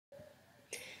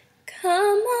Come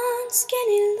on,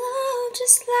 skinny love,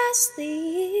 just last the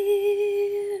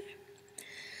year.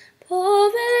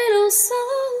 Poor little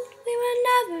soul, we were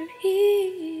never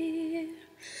here.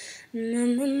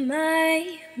 Mama,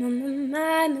 my, mama,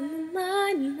 my,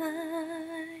 mama,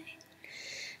 my.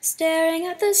 Staring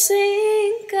at the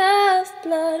sink of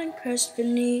blood and crushed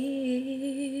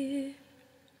veneer.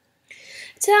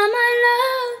 Tell my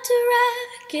love to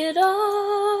wreck it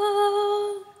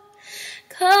all.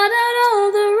 Cut out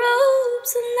all the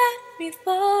ropes and let me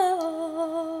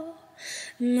fall.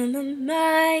 Mama,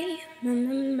 my,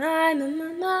 mama, my, mama,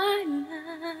 my.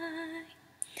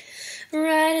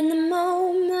 Right in the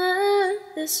moment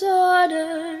this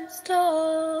order's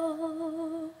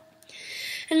told.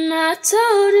 And I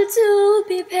told you to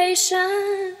be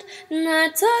patient, and I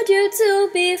told you to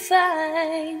be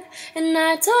fine, and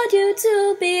I told you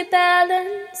to be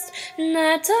balanced, and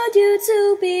I told you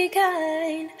to be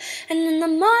kind. And in the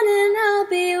morning I'll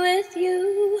be with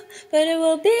you, but it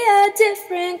will be a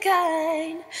different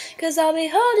kind, 'cause I'll be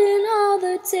holding all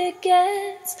the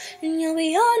tickets, and you'll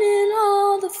be owning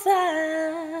all the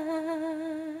flights.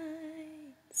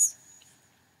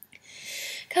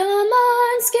 Come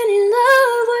on, skinny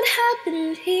love, what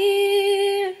happened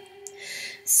here?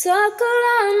 Suckle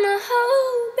on the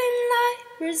hope and light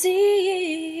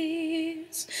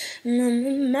receives.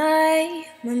 Mama, my,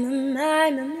 mama, my,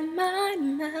 mama,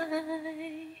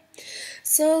 my.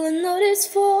 So the note is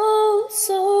fall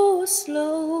so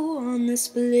slow on the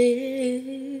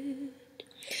split.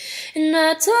 And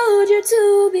I told you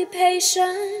to be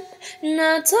patient, and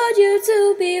I told you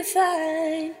to be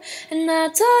fine, and I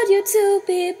told you to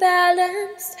be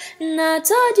balanced, and I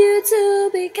told you to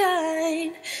be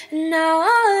kind. And now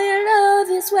all your love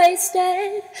is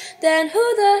wasted, then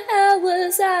who the hell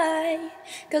was I?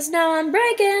 'Cause now I'm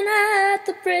breaking at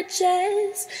the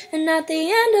bridges, and at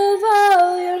the end of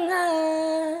all your lies.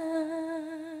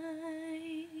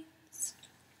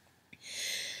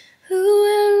 Who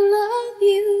will love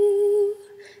you?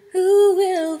 Who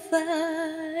will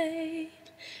fight?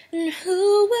 And who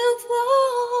will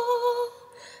fall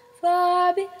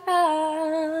far behind?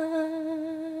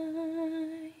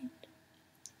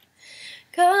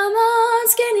 Come on,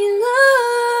 skinny love.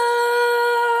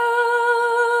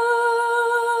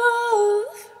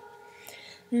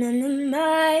 Mama,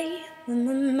 my,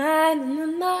 mama, my,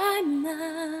 mama, my.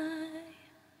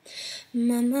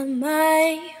 Mama,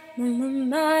 my, mama,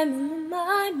 my,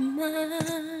 mama,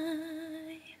 my.